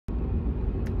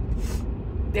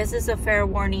this is a fair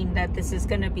warning that this is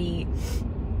going to be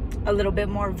a little bit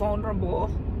more vulnerable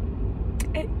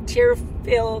and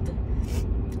tear-filled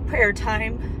prayer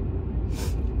time.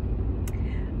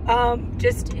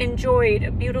 Just enjoyed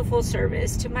a beautiful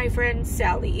service to my friend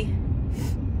Sally.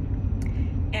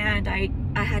 And I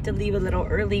had to leave a little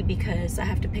early because I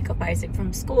have to pick up Isaac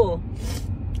from school.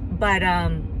 But,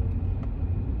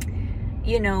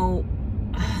 you know,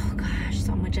 oh gosh,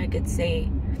 so much I could say.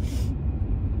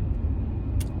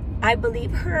 I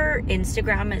believe her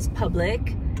Instagram is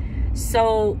public.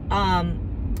 So,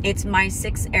 it's My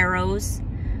Six Arrows.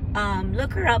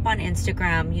 Look her up on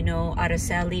Instagram, you know,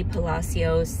 Araceli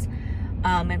Palacios.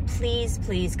 And please,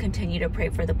 please continue to pray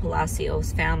for the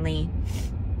Palacios family.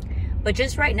 But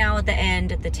just right now at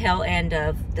the tail end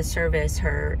of the service,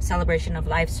 her celebration of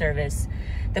life service,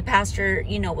 the pastor,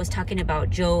 you know, was talking about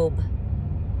Job.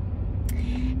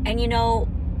 And, you know,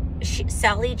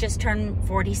 Sally just turned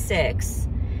 46.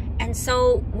 And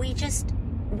so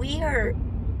we are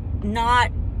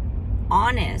not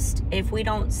honest if we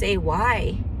don't say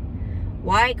why.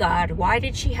 Why, God? Why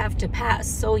did she have to pass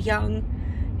so young,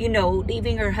 you know,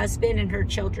 leaving her husband and her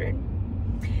children?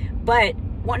 But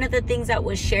one of the things that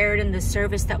was shared in the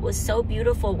service that was so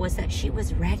beautiful was that she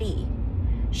was ready.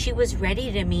 She was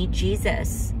ready to meet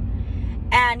Jesus.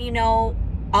 And, you know,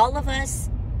 all of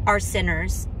us are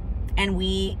sinners and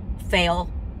we fail.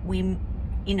 You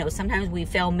know, sometimes we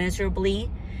fail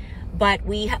miserably. But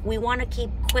we want to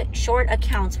keep quick, short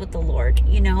accounts with the Lord,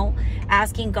 you know,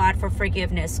 asking God for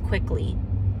forgiveness quickly.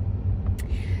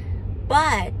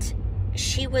 But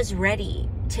she was ready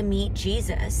to meet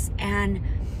Jesus. And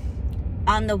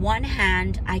on the one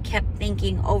hand, I kept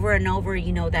thinking over and over,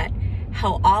 you know, that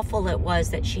how awful it was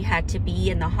that she had to be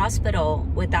in the hospital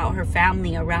without her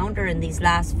family around her in these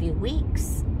last few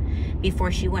weeks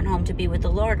before she went home to be with the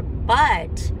Lord.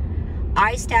 But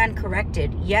I stand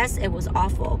corrected. Yes, it was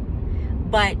awful.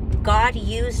 But God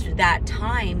used that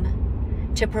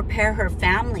time to prepare her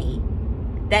family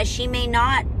that she may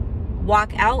not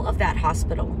walk out of that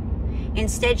hospital.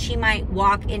 Instead, she might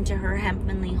walk into her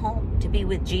heavenly home to be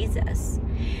with Jesus.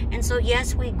 And so,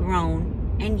 yes, we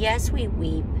groan, and yes, we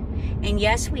weep, and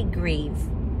yes, we grieve.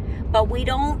 But we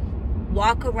don't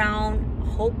walk around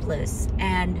hopeless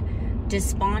and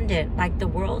despondent like the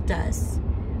world does.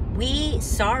 We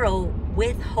sorrow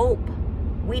with hope.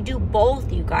 We do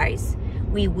both, you guys.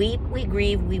 We weep, we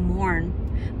grieve, we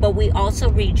mourn, but we also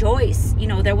rejoice. You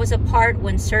know, there was a part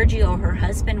when Sergio, her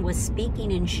husband, was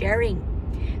speaking and sharing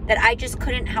that I just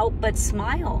couldn't help but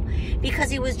smile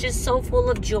because he was just so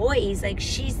full of joy. He's like,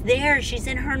 she's there. She's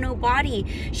in her new body.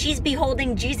 She's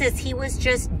beholding Jesus. He was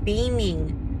just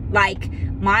beaming like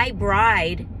my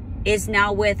bride is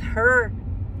now with her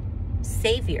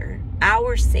Savior,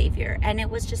 our Savior. And it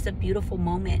was just a beautiful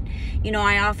moment. You know,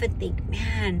 I often think,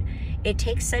 man, it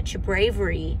takes such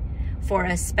bravery for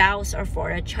a spouse or for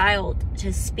a child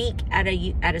to speak at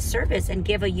a service and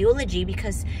give a eulogy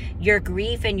because your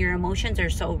grief and your emotions are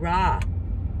so raw.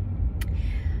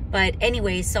 But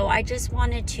anyway, so I just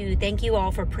wanted to thank you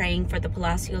all for praying for the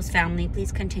Palacios family.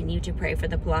 Please continue to pray for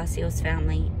the Palacios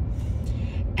family.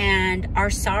 And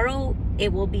our sorrow,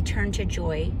 it will be turned to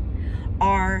joy.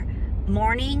 Our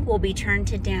mourning will be turned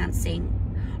to dancing.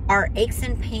 Our aches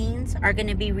and pains are going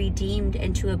to be redeemed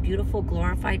into a beautiful,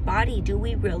 glorified body. Do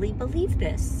we really believe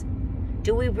this?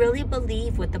 Do we really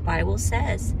believe what the Bible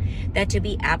says? That to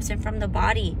be absent from the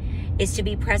body is to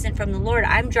be present from the Lord.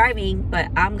 I'm driving, but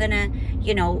I'm going to,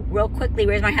 you know, real quickly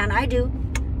raise my hand. I do.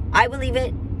 I believe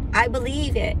it. I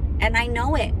believe it. And I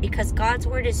know it because God's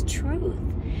word is truth.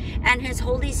 And His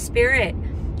Holy Spirit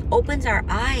opens our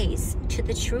eyes to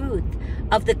the truth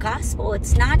of the gospel.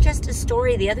 It's not just a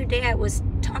story. The other day I was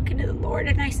talking to the Lord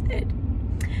and I said,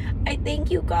 I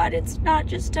thank you, God. It's not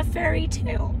just a fairy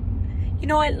tale. You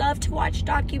know, I love to watch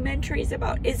documentaries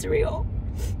about Israel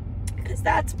because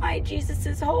that's my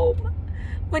Jesus's home.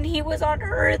 When He was on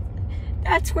earth,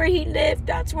 that's where He lived.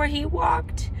 That's where He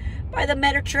walked by the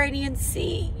Mediterranean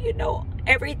Sea. You know,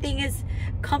 everything is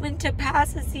coming to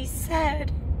pass as He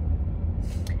said.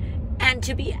 And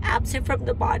to be absent from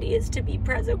the body is to be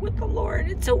present with the Lord.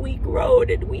 And so we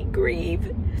groan and we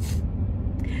grieve.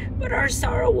 But our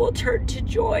sorrow will turn to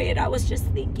joy. And I was just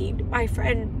thinking, my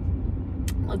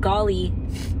friend Magali,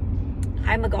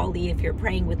 hi Magali, if you're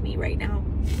praying with me right now.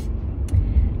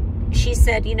 She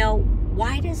said, you know,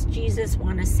 why does Jesus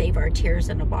want to save our tears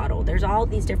in a bottle? There's all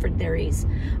these different theories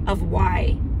of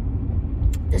why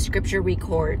the scripture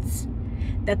records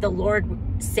that the Lord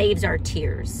saves our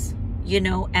tears. You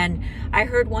know, and I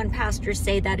heard one pastor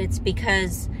say that it's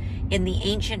because in the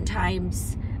ancient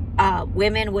times,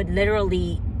 women would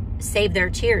literally save their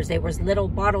tears. There was little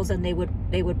bottles, and they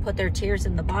would put their tears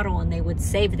in the bottle and they would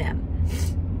save them.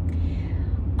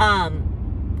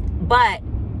 But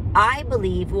I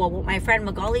believe, well, what my friend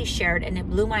Magali shared, and it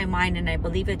blew my mind, and I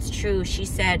believe it's true. She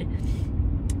said,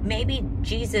 maybe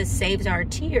Jesus saves our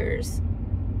tears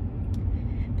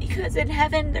because in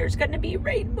heaven there's going to be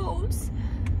rainbows.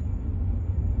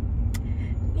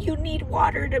 You need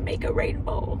water to make a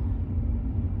rainbow.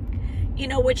 You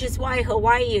know, which is why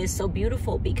Hawaii is so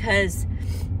beautiful, because,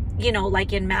 you know,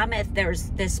 like in Mammoth, there's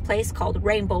this place called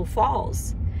Rainbow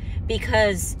Falls,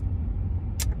 because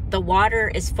the water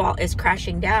is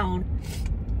crashing down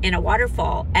in a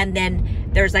waterfall, and then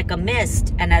there's like a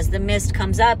mist, and as the mist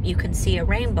comes up, you can see a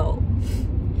rainbow.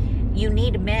 You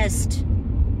need mist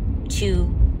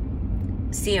to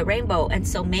see a rainbow. And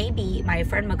so maybe my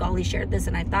friend Magali shared this,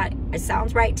 and I thought, it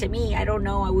sounds right to me. I don't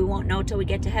know, we won't know till we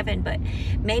get to heaven, but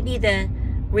maybe the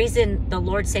reason the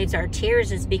Lord saves our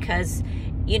tears is because,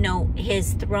 you know,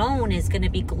 his throne is going to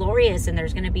be glorious, and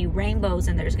there's going to be rainbows,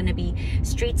 and there's going to be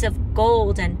streets of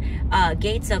gold, and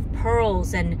gates of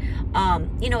pearls, and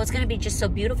you know, it's going to be just so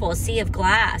beautiful, a sea of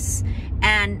glass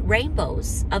and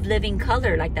rainbows of living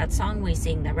color, like that song we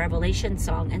sing, the Revelation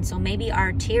song. And so maybe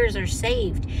our tears are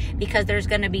saved because there's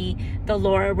going to be the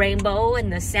Laura rainbow,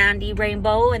 and the Sandy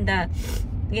rainbow, and the,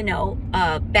 you know,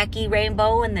 Becky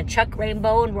rainbow, and the Chuck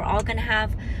rainbow, and we're all going to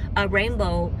have a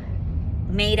rainbow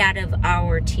made out of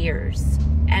our tears.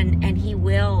 And he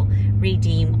will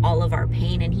redeem all of our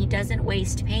pain, and he doesn't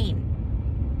waste pain.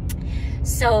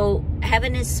 So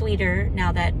heaven is sweeter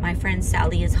now that my friend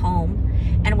Sally is home,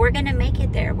 and we're gonna make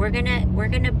it there. We're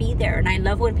gonna be there. And I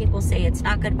love when people say it's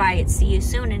not goodbye, it's see you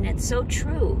soon. And it's so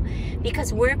true,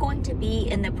 because we're going to be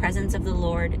in the presence of the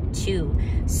Lord too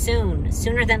soon,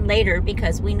 sooner than later,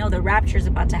 because we know the rapture is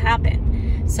about to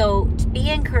happen. So be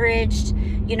encouraged.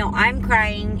 You know, I'm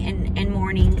crying and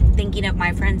mourning, thinking of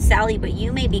my friend Sally, but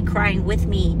you may be crying with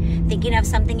me, thinking of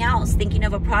something else, thinking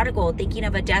of a prodigal, thinking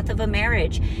of a death of a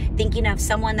marriage, thinking of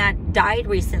someone that died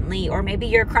recently, or maybe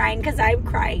you're crying because I'm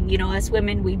crying. You know, us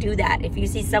women, we do that. If you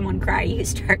see someone cry, you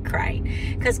start crying,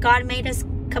 because God made us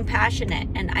compassionate,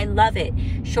 and I love it.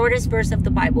 Shortest verse of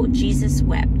the Bible, Jesus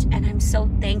wept, and I'm so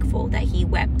thankful that he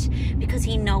wept, because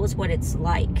he knows what it's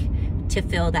like to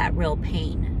feel that real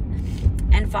pain.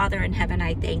 And Father in heaven,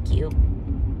 I thank you.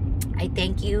 I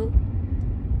thank you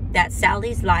that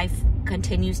Sally's life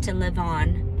continues to live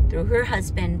on through her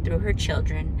husband, through her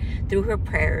children, through her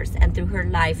prayers, and through her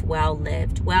life well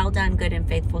lived. Well done, good and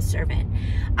faithful servant.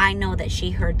 I know that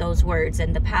she heard those words,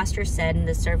 and the pastor said in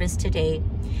the service today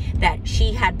that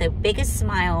she had the biggest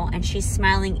smile, and she's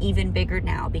smiling even bigger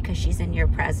now because she's in your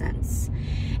presence.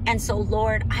 And so,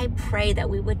 Lord, I pray that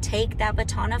we would take that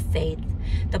baton of faith,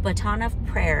 the baton of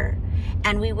prayer,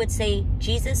 and we would say,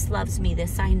 Jesus loves me,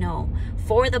 this I know,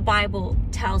 for the Bible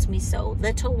tells me so.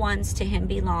 Little ones to him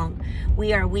belong.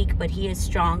 We are weak, but he is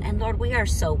strong. And Lord, we are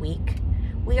so weak.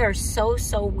 We are so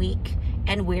weak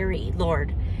and weary,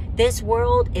 Lord. This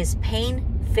world is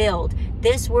pain-filled.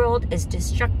 This world is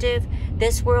destructive.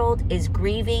 This world is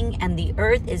grieving, and the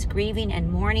earth is grieving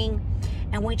and mourning.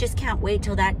 And we just can't wait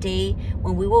till that day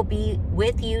when we will be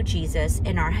with you, Jesus,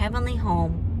 in our heavenly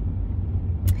home.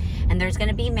 And there's going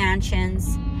to be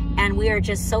mansions, and we are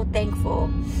just so thankful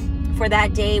for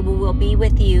that day we will be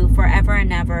with you forever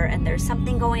and ever. And there's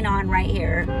something going on right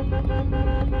here.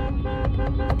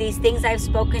 These things I've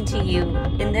spoken to you.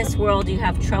 In this world you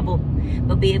have trouble,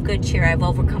 but be of good cheer. I've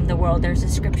overcome the world. There's a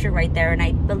scripture right there, and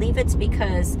I believe it's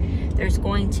because there's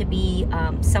going to be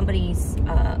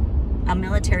a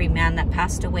military man that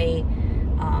passed away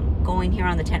going here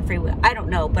on the 10 freeway. I don't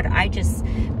know, but I just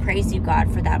praise you,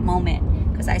 God, for that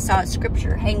moment, because I saw a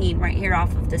scripture hanging right here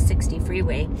off of the 60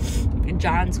 freeway in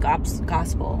John's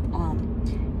gospel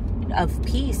of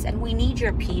peace, and we need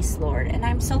your peace, Lord. And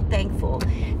I'm so thankful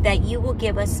that you will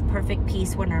give us perfect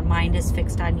peace when our mind is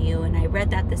fixed on you. And I read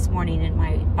that this morning in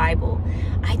my Bible.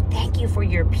 I thank you for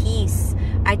your peace.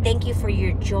 I thank you for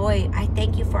your joy. I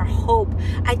thank you for hope.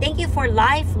 I thank you for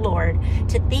life, Lord.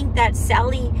 To think that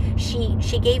Sally,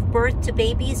 she gave birth to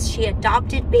babies, she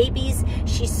adopted babies,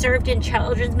 she served in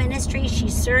children's ministry, she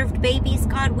served babies.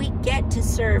 God, we get to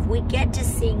serve, we get to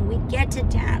sing, we get to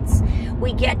dance,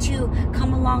 we get to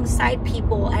come alongside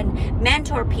people and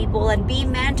mentor people and be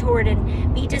mentored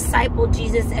and be discipled,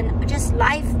 Jesus. And just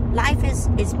life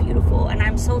is beautiful, and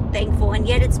I'm so thankful, and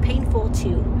yet it's painful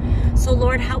too. So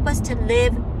Lord, help us to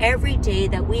live every day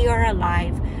that we are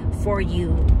alive for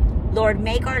you. Lord,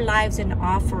 make our lives an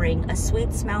offering, a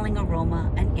sweet smelling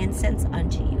aroma, an incense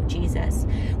unto you, Jesus.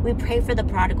 We pray for the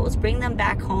prodigals. Bring them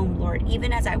back home, Lord.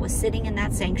 Even as I was sitting in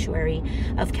that sanctuary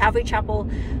of Calvary Chapel,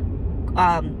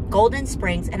 Golden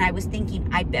Springs, and I was thinking,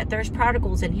 I bet there's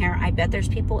prodigals in here. I bet there's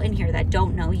people in here that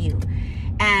don't know you.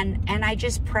 And I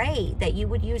just pray that you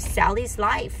would use Sally's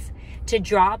life to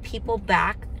draw people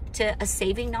back to a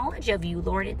saving knowledge of you,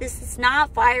 Lord. This is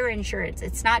not fire insurance.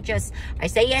 It's not just, I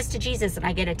say yes to Jesus and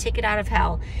I get a ticket out of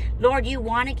hell. Lord, you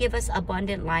want to give us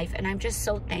abundant life. And I'm just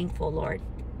so thankful, Lord.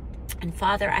 And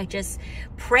Father, I just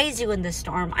praise you in the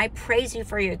storm. I praise you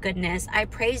for your goodness. I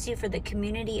praise you for the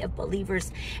community of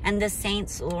believers and the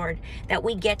saints, Lord, that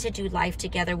we get to do life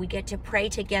together. We get to pray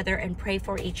together and pray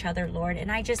for each other, Lord.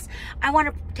 And I want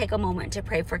to take a moment to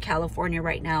pray for California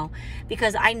right now,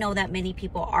 because I know that many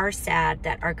people are sad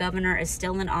that our governor is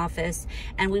still in office,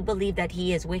 and we believe that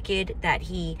he is wicked, that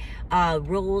he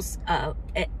rules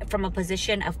from a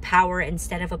position of power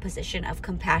instead of a position of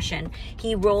compassion.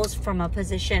 He rules from a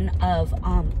position of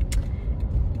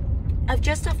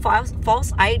just a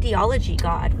false ideology,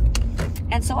 God.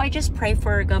 And so I just pray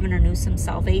for Governor Newsom's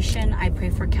salvation. I pray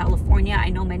for California. I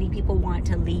know many people want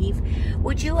to leave.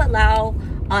 Would you allow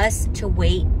us to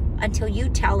wait until you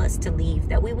tell us to leave,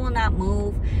 that we will not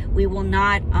move. We will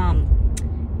not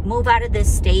move out of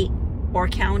this state or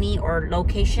county or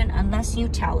location unless you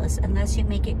tell us, unless you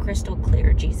make it crystal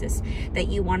clear, Jesus, that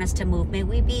you want us to move. May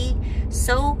we be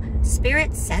so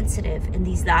spirit sensitive in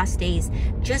these last days,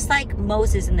 just like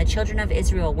Moses and the children of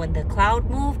Israel. When the cloud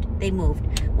moved, they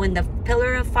moved. When the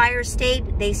pillar of fire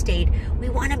stayed, they stayed. We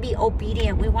want to be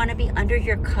obedient. We want to be under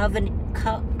your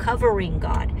covering,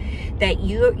 God, that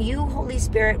you, Holy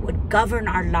Spirit, would govern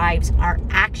our lives, our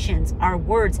actions, our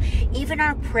words, even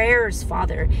our prayers,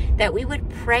 Father, that we would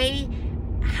pray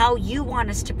how you want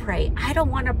us to pray. I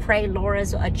don't want to pray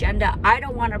Laura's agenda. I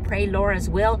don't want to pray Laura's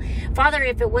will. Father,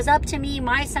 if it was up to me,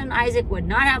 my son Isaac would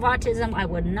not have autism. I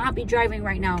would not be driving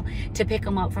right now to pick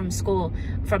him up from school,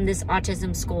 from this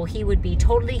autism school. He would be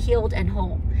totally healed and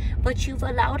whole. But you've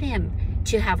allowed him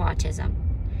to have autism.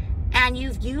 And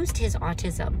you've used his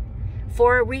autism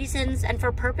for reasons and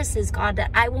for purposes, God, that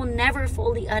I will never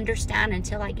fully understand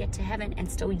until I get to heaven.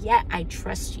 And so yet I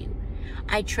trust you.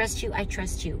 I trust you. I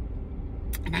trust you.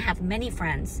 And I have many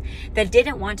friends that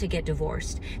didn't want to get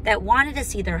divorced, that wanted to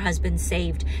see their husbands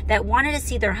saved, that wanted to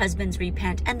see their husbands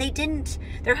repent, and they didn't.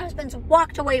 Their husbands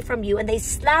walked away from you and they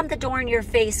slammed the door in your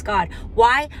face, God.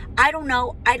 Why? I don't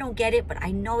know. I don't get it, but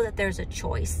I know that there's a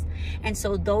choice. And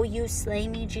so though you slay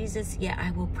me, Jesus, yeah,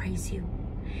 I will praise you.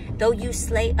 Though you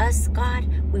slay us, God,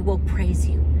 we will praise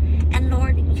you. And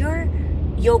Lord, your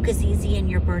yoke is easy and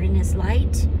your burden is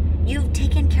light. You've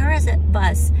taken care of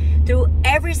us through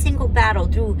every single battle,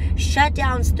 through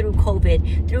shutdowns, through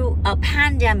COVID, through a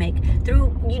pandemic, through,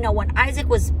 when Isaac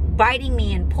was biting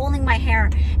me and pulling my hair,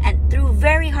 and through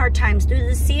very hard times, through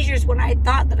the seizures when I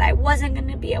thought that I wasn't going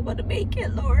to be able to make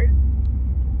it, Lord.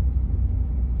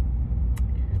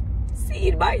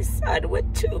 Seeing my son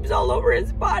with tubes all over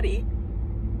his body,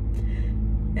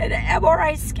 and an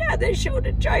MRI scan that showed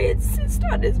a giant cyst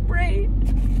on his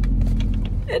brain.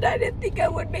 And I didn't think I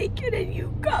would make it, and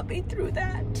you got me through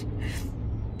that.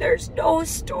 There's no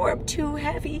storm too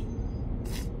heavy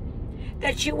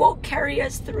that you won't carry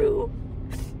us through.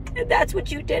 And that's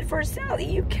what you did for Sally.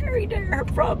 You carried her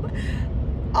from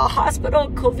a hospital,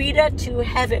 COVID, to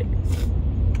heaven.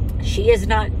 She is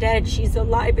not dead. She's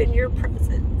alive in your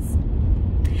presence.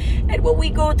 And when we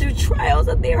go through trials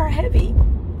and they are heavy,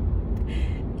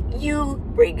 you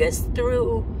bring us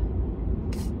through.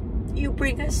 You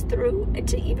bring us through. And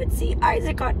to even see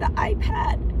Isaac on the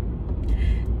iPad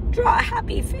draw a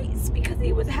happy face because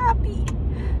he was happy,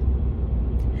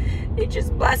 it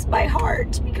just blessed my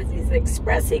heart because he's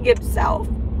expressing himself.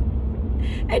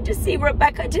 And to see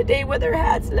Rebecca today with her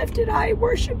hands lifted high,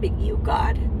 worshiping you,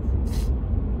 God,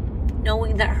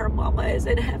 knowing that her mama is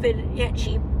in heaven, and yet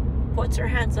she puts her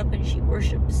hands up and she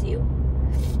worships you.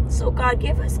 So God,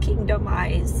 give us kingdom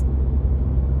eyes.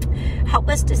 Help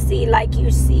us to see like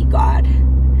you see, God.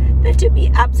 That to be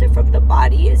absent from the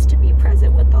body is to be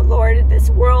present with the Lord. In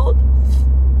this world,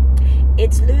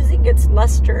 it's losing its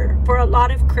luster for a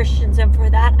lot of Christians, and for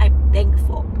that I'm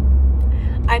thankful.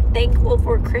 I'm thankful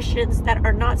for Christians that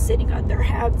are not sitting on their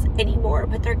hands anymore,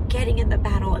 but they're getting in the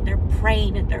battle and they're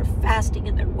praying and they're fasting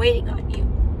and they're waiting on you.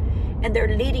 And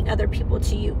they're leading other people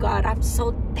to you, God. I'm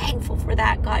so thankful for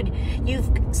that, God.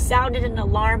 You've sounded an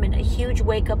alarm and a huge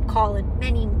wake-up call, and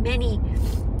many, many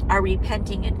are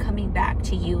repenting and coming back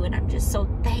to you. And I'm just so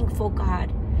thankful,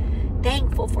 God.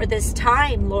 Thankful for this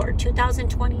time, Lord.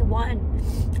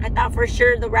 2021. I thought for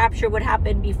sure the rapture would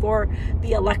happen before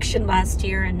the election last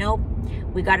year. And nope,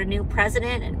 we got a new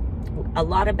president, and a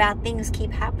lot of bad things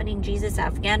keep happening. Jesus,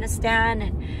 Afghanistan,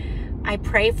 and I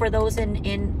pray for those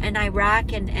in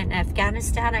Iraq and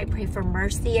Afghanistan. I pray for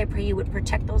mercy. I pray you would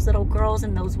protect those little girls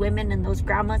and those women and those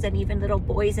grandmas and even little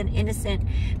boys and innocent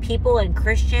people and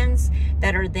Christians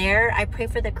that are there. I pray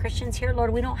for the Christians here,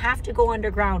 Lord. We don't have to go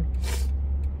underground.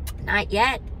 Not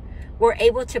yet. We're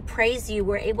able to praise you.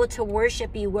 We're able to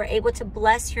worship you. We're able to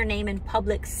bless your name in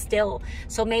public still.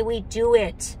 So may we do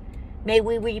it. May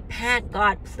we repent,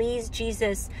 God. Please,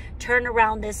 Jesus, turn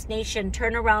around this nation,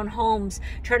 turn around homes,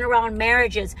 turn around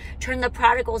marriages, turn the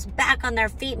prodigals back on their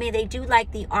feet. May they do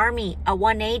like the army, a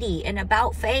 180, an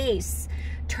about face.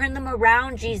 Turn them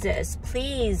around, Jesus.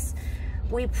 Please.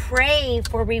 We pray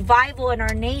for revival in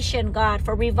our nation, God,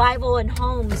 for revival in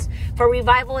homes, for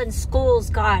revival in schools,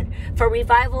 God, for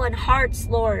revival in hearts,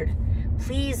 Lord.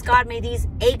 Please, God, may these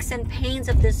aches and pains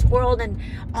of this world and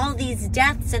all these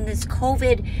deaths and this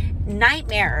COVID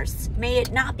nightmares, may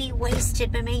it not be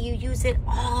wasted, but may you use it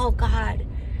all, God.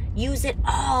 Use it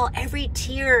all, every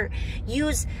tear.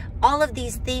 Use all of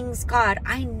these things, God.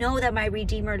 I know that my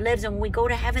Redeemer lives, and when we go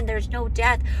to heaven, there's no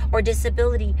death or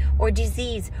disability or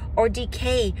disease or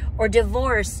decay or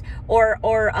divorce or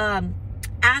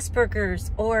Asperger's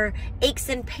or aches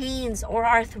and pains or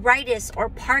arthritis or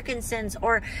Parkinson's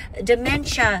or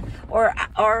dementia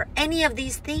or any of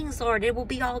these things, Lord. It will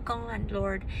be all gone,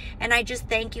 Lord. And I just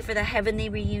thank you for the heavenly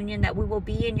reunion, that we will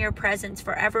be in your presence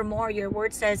forevermore. Your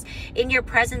word says, in your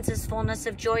presence is fullness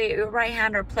of joy. At your right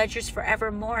hand are pleasures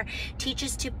forevermore. Teach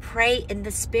us to pray in the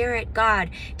Spirit,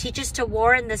 God. Teach us to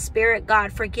war in the Spirit,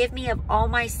 God. Forgive me of all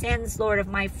my sins, Lord, of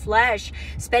my flesh,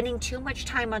 spending too much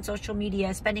time on social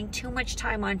media, spending too much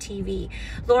time on TV.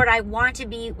 Lord, I want to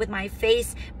be with my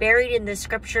face buried in the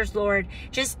scriptures, Lord,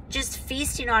 just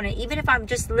feasting on it. Even if I'm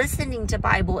just listening to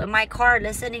Bible in my car,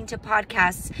 listening to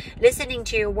podcasts, listening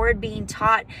to your word being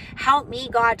taught. Help me,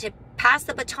 God, to pass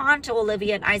the baton to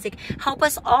Olivia and Isaac. Help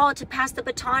us all to pass the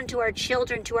baton to our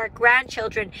children, to our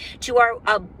grandchildren, to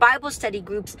our Bible study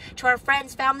groups, to our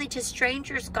friends, family, to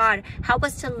strangers, God. Help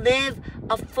us to live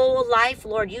a full life,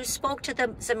 Lord. You spoke to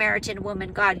the Samaritan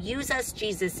woman, God. Use us,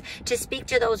 Jesus, to speak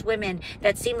to those women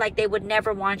that seem like they would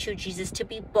never want you, Jesus, to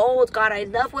be bold, God. I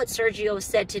love what Sergio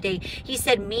said today. He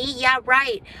said, me? Yeah,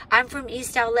 right. I'm from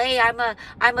East LA. I'm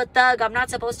a thug. I'm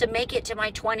not supposed to make it to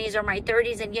my 20s or my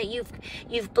 30s, and yet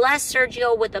you've blessed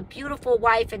Sergio with a beautiful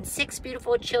wife and 6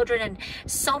 beautiful children and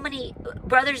so many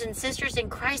brothers and sisters in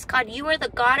Christ. God, you are the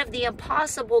God of the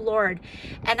impossible, Lord.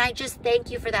 And I just thank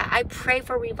you for that. I pray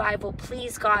for revival.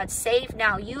 Please, God, save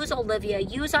now. Use Olivia.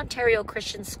 Use Ontario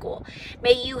Christian School.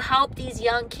 May you help these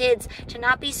young kids to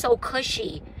not be so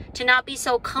cushy, to not be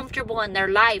so comfortable in their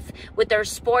life with their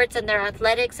sports and their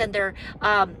athletics and their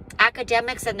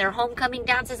academics and their homecoming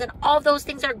dances, and all those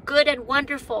things are good and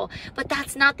wonderful, but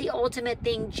that's not the ultimate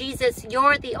thing. Jesus,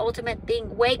 you're the ultimate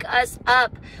thing. Wake us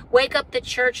up. Wake up the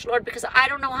church, Lord, because I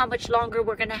don't know how much longer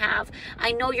we're going to have.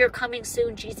 I know you're coming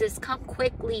soon, Jesus. Come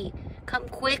quickly. Come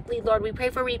quickly, Lord. We pray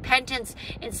for repentance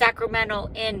in Sacramento,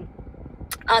 in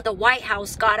the White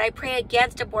House, God. I pray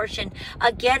against abortion,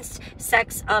 against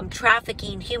sex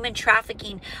trafficking, human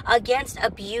trafficking, against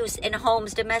abuse in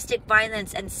homes, domestic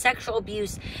violence and sexual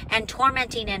abuse and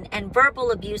tormenting and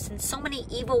verbal abuse and so many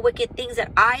evil, wicked things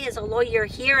that I as a lawyer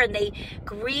hear and they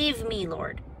grieve me,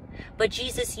 Lord. But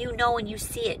Jesus, you know and you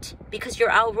see it, because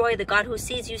you're El Roi, the God who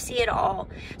sees. You see it all.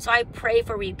 So I pray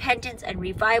for repentance and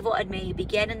revival, and may you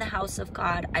begin in the house of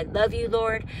God. I love you,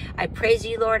 Lord. I praise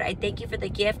you, Lord. I thank you for the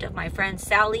gift of my friend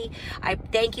Sally. I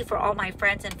thank you for all my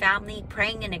friends and family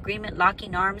praying in agreement,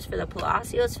 locking arms for the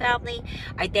Palacios family.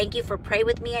 I thank you for Pray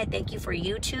With Me. I thank you for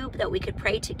YouTube, that we could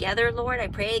pray together, Lord. I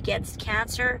pray against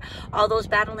cancer, all those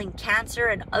battling cancer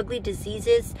and ugly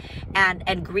diseases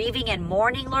and grieving and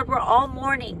mourning, Lord. We're all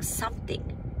mourning something.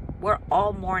 We're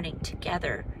all mourning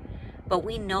together. But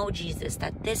we know, Jesus,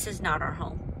 that this is not our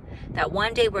home. That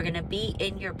one day we're going to be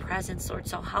in your presence, Lord.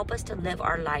 So help us to live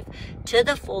our life to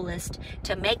the fullest,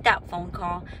 to make that phone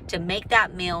call, to make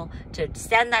that meal, to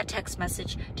send that text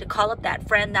message, to call up that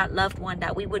friend, that loved one,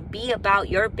 that we would be about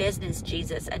your business,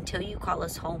 Jesus, until you call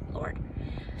us home, Lord.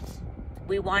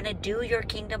 We want to do your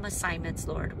kingdom assignments,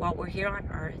 Lord, while we're here on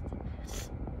earth.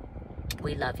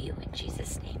 We love you in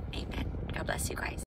Jesus' name. Amen. God bless you guys.